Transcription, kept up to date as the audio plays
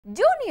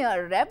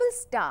Junior rebel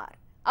star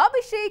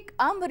Abhishek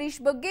Ambareesh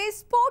ಬಗ್ಗೆ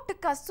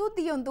ಸ್ಫೋಟಕ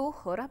ಸುದ್ದಿಯೊಂದು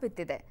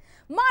ಹೊರಬಿದ್ದಿದೆ.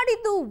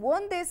 ಮಾಡಿದ್ದು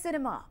ಒಂದೇ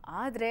ಸಿನಿಮಾ,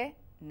 ಆದ್ರೆ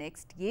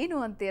ನೆಕ್ಸ್ಟ್ ಏನು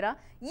ಅಂತೀರಾ?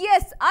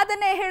 ಎಸ್,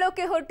 ಅದನ್ನೇ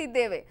ಹೇಳೋಕೆ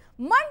ಹೊರಟಿದ್ದೇವೆ.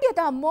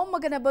 ಮಂಡ್ಯದ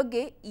ಮೊಮ್ಮಗನ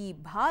ಬಗ್ಗೆ ಈ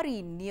ಭಾರಿ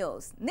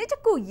ನ್ಯೂಸ್.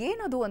 ನಿಜಕ್ಕೂ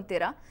ಏನದು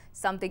ಅಂತೀರಾ?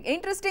 Something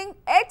interesting,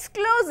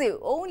 exclusive,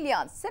 only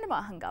on cinema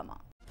Hungama.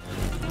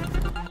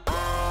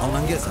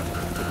 ಅವನಂಗೆ sir,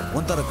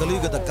 ಒಂಥರ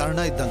ಕಲಿಯುಗದ ಕಾರಣ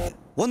ಇದ್ದಂಗೆ.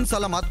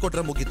 ಒಂದ್ಸಲ ಮಾತು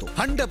ಕೊಟ್ರೆ ಮುಗೀತು,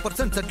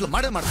 100% ಸೆಟ್ಲ್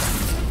ಮಾಡೇ ಮಾಡ್ತಾನೆ.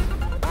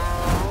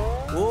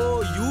 ಓ,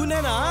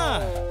 ಇವನೇನಾ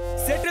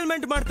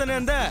ಸೆಟಲ್ಮೆಂಟ್ ಮಾಡ್ತಾನೆ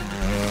ಅಂದೆ?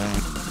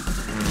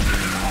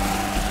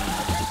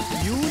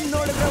 ಇವನ್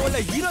ನೋಡಿದ್ರೆ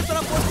ಒಳ್ಳೆ ಹೀರೋ ತರ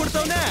ಪೋಸ್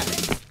ಕೊಡ್ತಾವನೆ.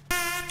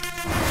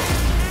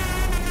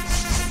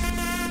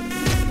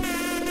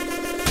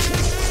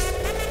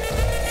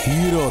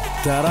 ಹೀರೋ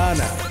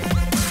ತರಾನ?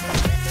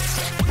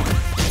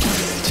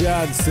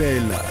 ಚಾನ್ಸೇ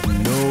ಇಲ್ಲ,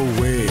 ನೋ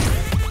ವೇ.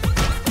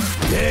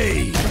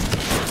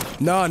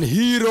 ನಾನ್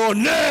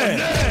ಹೀರೋನೇ.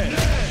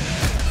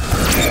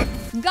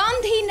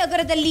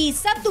 ಗಾಂಧಿನಗರದಲ್ಲಿ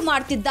ಸದ್ದು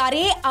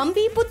ಮಾಡ್ತಿದ್ದಾರೆ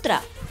ಅಂಬಿ ಪುತ್ರ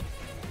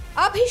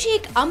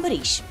ಅಭಿಷೇಕ್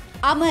ಅಂಬರೀಶ್.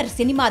 ಅಮರ್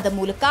ಸಿನಿಮಾದ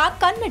ಮೂಲಕ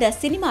ಕನ್ನಡ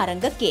ಸಿನಿಮಾ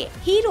ರಂಗಕ್ಕೆ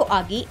ಹೀರೋ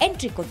ಆಗಿ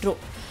ಎಂಟ್ರಿ ಕೊಟ್ರು.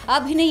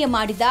 ಅಭಿನಯ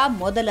ಮಾಡಿದ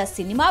ಮೊದಲ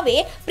ಸಿನಿಮಾವೇ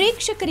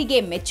ಪ್ರೇಕ್ಷಕರಿಗೆ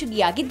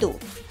ಮೆಚ್ಚುಗೆಯಾಗಿದ್ದು,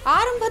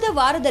 ಆರಂಭದ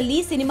ವಾರದಲ್ಲಿ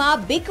ಸಿನಿಮಾ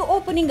ಬಿಗ್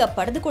ಓಪನಿಂಗ್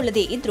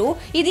ಪಡೆದುಕೊಳ್ಳದೇ ಇದ್ರೂ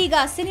ಇದೀಗ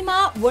ಸಿನಿಮಾ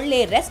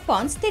ಒಳ್ಳೆ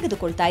ರೆಸ್ಪಾನ್ಸ್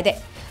ತೆಗೆದುಕೊಳ್ತಾ ಇದೆ.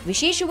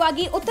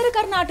 ವಿಶೇಷವಾಗಿ ಉತ್ತರ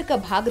ಕರ್ನಾಟಕ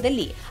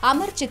ಭಾಗದಲ್ಲಿ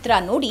ಅಮರ್ ಚಿತ್ರ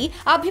ನೋಡಿ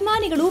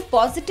ಅಭಿಮಾನಿಗಳು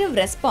ಪಾಸಿಟಿವ್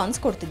ರೆಸ್ಪಾನ್ಸ್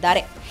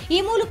ಕೊಡ್ತಿದ್ದಾರೆ. ಈ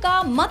ಮೂಲಕ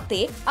ಮತ್ತೆ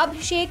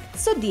ಅಭಿಷೇಕ್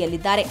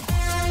ಸುದ್ದಿಯಲ್ಲಿದ್ದಾರೆ.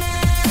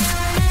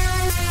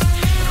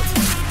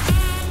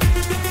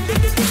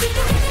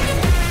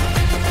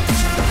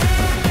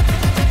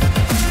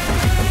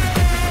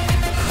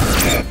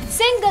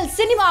 ಸಿಂಗಲ್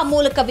ಸಿನಿಮಾ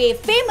ಮೂಲಕವೇ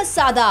ಫೇಮಸ್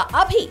ಆದ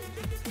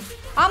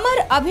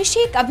ಅಮರ್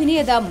ಅಭಿಷೇಕ್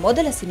ಅಭಿನಯದ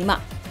ಮೊದಲ ಸಿನಿಮಾ.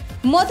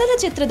 ಮೊದಲ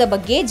ಚಿತ್ರದ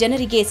ಬಗ್ಗೆ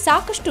ಜನರಿಗೆ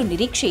ಸಾಕಷ್ಟು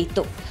ನಿರೀಕ್ಷೆ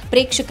ಇತ್ತು.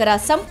 ಪ್ರೇಕ್ಷಕರ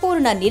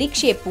ಸಂಪೂರ್ಣ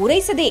ನಿರೀಕ್ಷೆ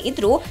ಪೂರೈಸದೇ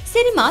ಇದ್ರೂ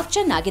ಸಿನಿಮಾ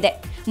ಚೆನ್ನಾಗಿದೆ.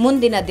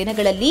 ಮುಂದಿನ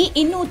ದಿನಗಳಲ್ಲಿ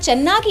ಇನ್ನೂ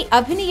ಚೆನ್ನಾಗಿ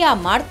ಅಭಿನಯ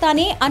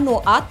ಮಾಡ್ತಾನೆ ಅನ್ನೋ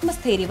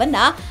ಆತ್ಮಸ್ಥೈರ್ಯವನ್ನ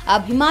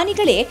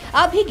ಅಭಿಮಾನಿಗಳೇ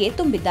ಅಭಿಗೆ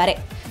ತುಂಬಿದ್ದಾರೆ.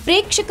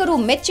 ಪ್ರೇಕ್ಷಕರು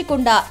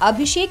ಮೆಚ್ಚಿಕೊಂಡ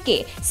ಅಭಿಷೇಕ್ಗೆ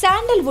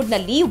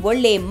ಸ್ಯಾಂಡಲ್ವುಡ್ನಲ್ಲಿ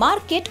ಒಳ್ಳೆ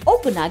ಮಾರ್ಕೆಟ್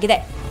ಓಪನ್ ಆಗಿದೆ.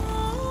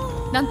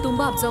 ನಾನು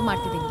ತುಂಬಾ ಅಬ್ಸರ್ವ್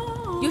ಮಾಡ್ತಿದ್ದೀನಿ.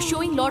 You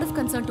showing lot of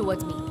concern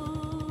towards me.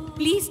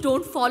 Please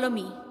don't follow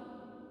me.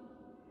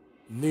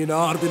 ನೀನು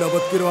 6 ದಿನ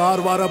ಬದುಕಿರೋ,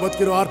 6 ವಾರ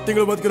ಬದುಕಿರೋ, 6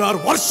 ತಿಂಗಳು ಬದುಕಿರೋ,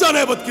 6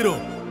 ವರ್ಷನೇ ಬದುಕಿರೋ,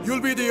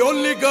 you'll be the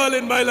only girl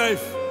in my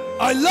life.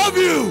 I love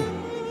you.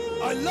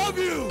 I love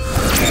you.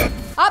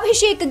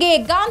 ಅಭಿಷೇಕ್ಗೆ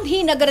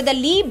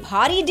ಗಾಂಧಿನಗರದಲ್ಲಿ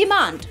ಭಾರಿ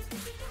ಡಿಮ್ಯಾಂಡ್.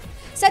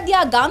 ಸದ್ಯ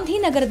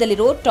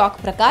ಗಾಂಧಿನಗರದಲ್ಲಿರೋ ಟಾಕ್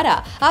ಪ್ರಕಾರ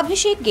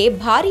ಅಭಿಷೇಕ್ಗೆ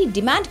ಭಾರಿ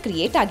ಡಿಮ್ಯಾಂಡ್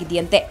ಕ್ರಿಯೇಟ್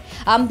ಆಗಿದೆಯಂತೆ.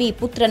 ಅಂಬಿ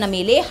ಪುತ್ರನ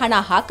ಮೇಲೆ ಹಣ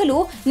ಹಾಕಲು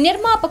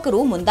ನಿರ್ಮಾಪಕರು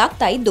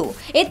ಮುಂದಾಗ್ತಾ ಇದ್ದು,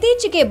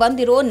 ಇತ್ತೀಚೆಗೆ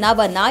ಬಂದಿರೋ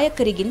ನವ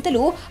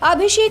ನಾಯಕರಿಗಿಂತಲೂ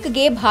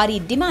ಅಭಿಷೇಕ್ಗೆ ಭಾರಿ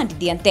ಡಿಮ್ಯಾಂಡ್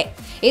ಇದೆಯಂತೆ.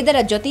 ಇದರ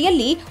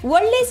ಜೊತೆಯಲ್ಲಿ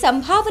ಒಳ್ಳೆ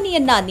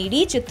ಸಂಭಾವನೆಯನ್ನ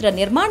ನೀಡಿ ಚಿತ್ರ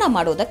ನಿರ್ಮಾಣ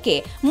ಮಾಡೋದಕ್ಕೆ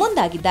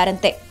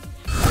ಮುಂದಾಗಿದ್ದಾರಂತೆ.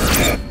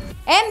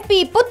 ಎಂಪಿ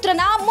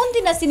ಪುತ್ರನ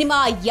ಮುಂದಿನ ಸಿನಿಮಾ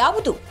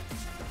ಯಾವುದು?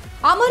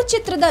 ಅಮರ್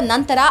ಚಿತ್ರದ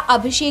ನಂತರ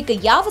ಅಭಿಷೇಕ್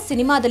ಯಾವ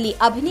ಸಿನಿಮಾದಲ್ಲಿ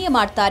ಅಭಿನಯ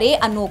ಮಾಡ್ತಾರೆ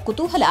ಅನ್ನೋ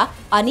ಕುತೂಹಲ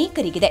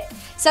ಅನೇಕರಿಗಿದೆ.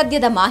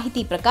 ಸದ್ಯದ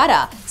ಮಾಹಿತಿ ಪ್ರಕಾರ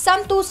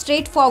ಸಂತು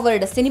ಸ್ಟ್ರೇಟ್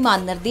ಫಾರ್ವರ್ಡ್ ಸಿನಿಮಾ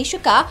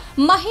ನಿರ್ದೇಶಕ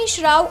ಮಹೇಶ್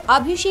ರಾವ್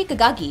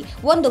ಅಭಿಷೇಕ್ಗಾಗಿ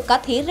ಒಂದು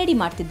ಕಥೆ ರೆಡಿ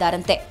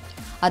ಮಾಡ್ತಿದ್ದಾರಂತೆ.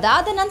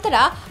 ಅದಾದ ನಂತರ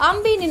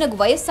ಅಂಬಿ ನಿನಗ್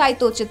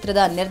ವಯಸ್ಸಾಯ್ತೋ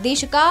ಚಿತ್ರದ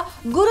ನಿರ್ದೇಶಕ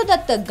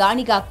ಗುರುದತ್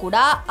ಗಾಣಿಗ ಕೂಡ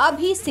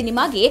ಅಭಿ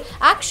ಸಿನಿಮಾಗೆ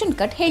ಆಕ್ಷನ್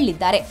ಕಟ್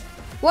ಹೇಳಿದ್ದಾರೆ.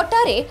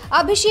 ಒಟ್ಟಾರೆ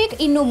ಅಭಿಷೇಕ್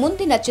ಇನ್ನು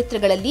ಮುಂದಿನ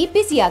ಚಿತ್ರಗಳಲ್ಲಿ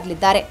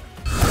ಬ್ಯುಸಿಯಾಗಲಿದ್ದಾರೆ.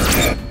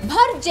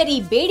 ಭರ್ಜರಿ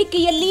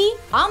ಬೇಡಿಕೆಯಲ್ಲಿ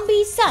ಅಂಬಿ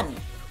ಸನ್.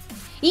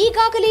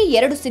 ಈಗಾಗಲೇ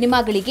 2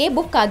 ಸಿನಿಮಾಗಳಿಗೆ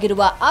ಬುಕ್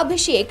ಆಗಿರುವ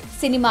ಅಭಿಷೇಕ್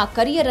ಸಿನಿಮಾ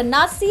ಕರಿಯರ್ ಅನ್ನ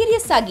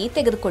ಸೀರಿಯಸ್ ಆಗಿ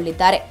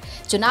ತೆಗೆದುಕೊಂಡಿದ್ದಾರೆ.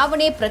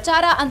 ಚುನಾವಣೆ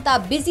ಪ್ರಚಾರ ಅಂತ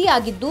ಬ್ಯುಸಿ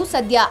ಆಗಿದ್ದು,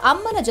 ಸದ್ಯ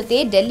ಅಮ್ಮನ ಜೊತೆ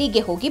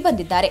ಡೆಲ್ಲಿಗೆ ಹೋಗಿ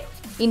ಬಂದಿದ್ದಾರೆ.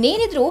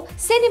 ಇನ್ನೇನಿದ್ರು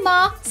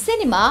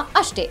ಸಿನಿಮಾ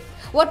ಅಷ್ಟೇ.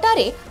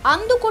 ಒಟ್ಟಾರೆ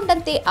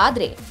ಅಂದುಕೊಂಡಂತೆ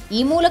ಆದ್ರೆ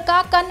ಈ ಮೂಲಕ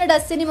ಕನ್ನಡ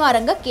ಸಿನಿಮಾ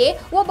ರಂಗಕ್ಕೆ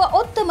ಒಬ್ಬ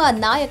ಉತ್ತಮ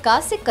ನಾಯಕ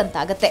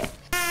ಸಿಕ್ಕಂತಾಗತ್ತೆ.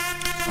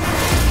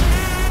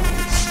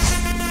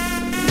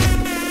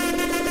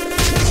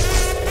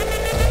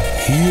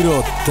 ಹೀರೋ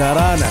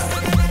ತರಾನ?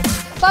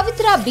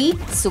 ಪವಿತ್ರ ಬಿ,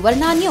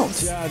 ಸುವರ್ಣ ನ್ಯೂಸ್.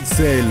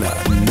 ಚಾನ್ಸೇ ಇಲ್ಲ,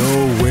 ನೋ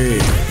ವೇ.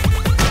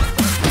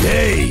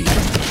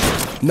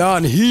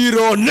 ನಾನ್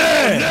ಹೀರೋನೇ.